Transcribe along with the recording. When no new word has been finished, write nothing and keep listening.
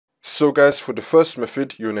So guys, for the first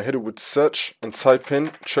method, you're gonna head over to search and type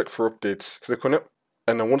in check for updates. Click on it.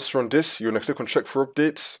 And then once you're on this, you're gonna click on check for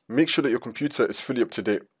updates. Make sure that your computer is fully up to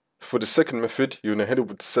date. For the second method, you're gonna head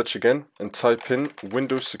over to search again and type in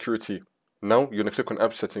Windows Security. Now you're gonna click on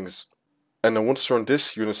app settings. And then once you're on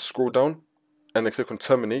this, you're gonna scroll down and then click on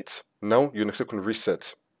terminate. Now you're gonna click on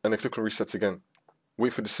reset and then click on reset again.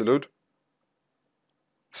 Wait for this to load.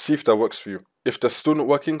 See if that works for you. If that's still not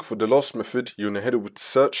working, for the last method, you're gonna head over to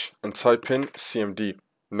search and type in CMD.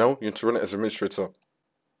 Now you're going to run it as administrator.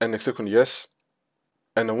 And then click on yes.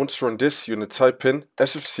 And then once you're on this, you're going to type in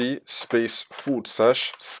sfc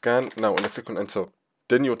 /scan now and then click on enter.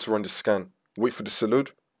 Then you want to run the scan. Wait for this to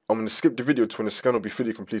load. I'm going to skip the video to when the scan will be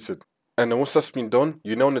fully completed. And then once that's been done,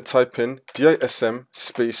 you now want to type in DISM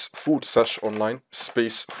 /online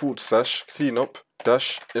 /cleanup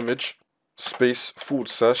 -image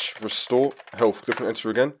 /restore health. Click on enter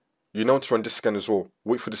again. You now want to run this scan as well.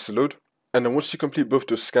 Wait for this to load. And then once you complete both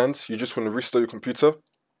those scans, you just want to restart your computer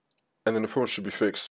and then the problem should be fixed.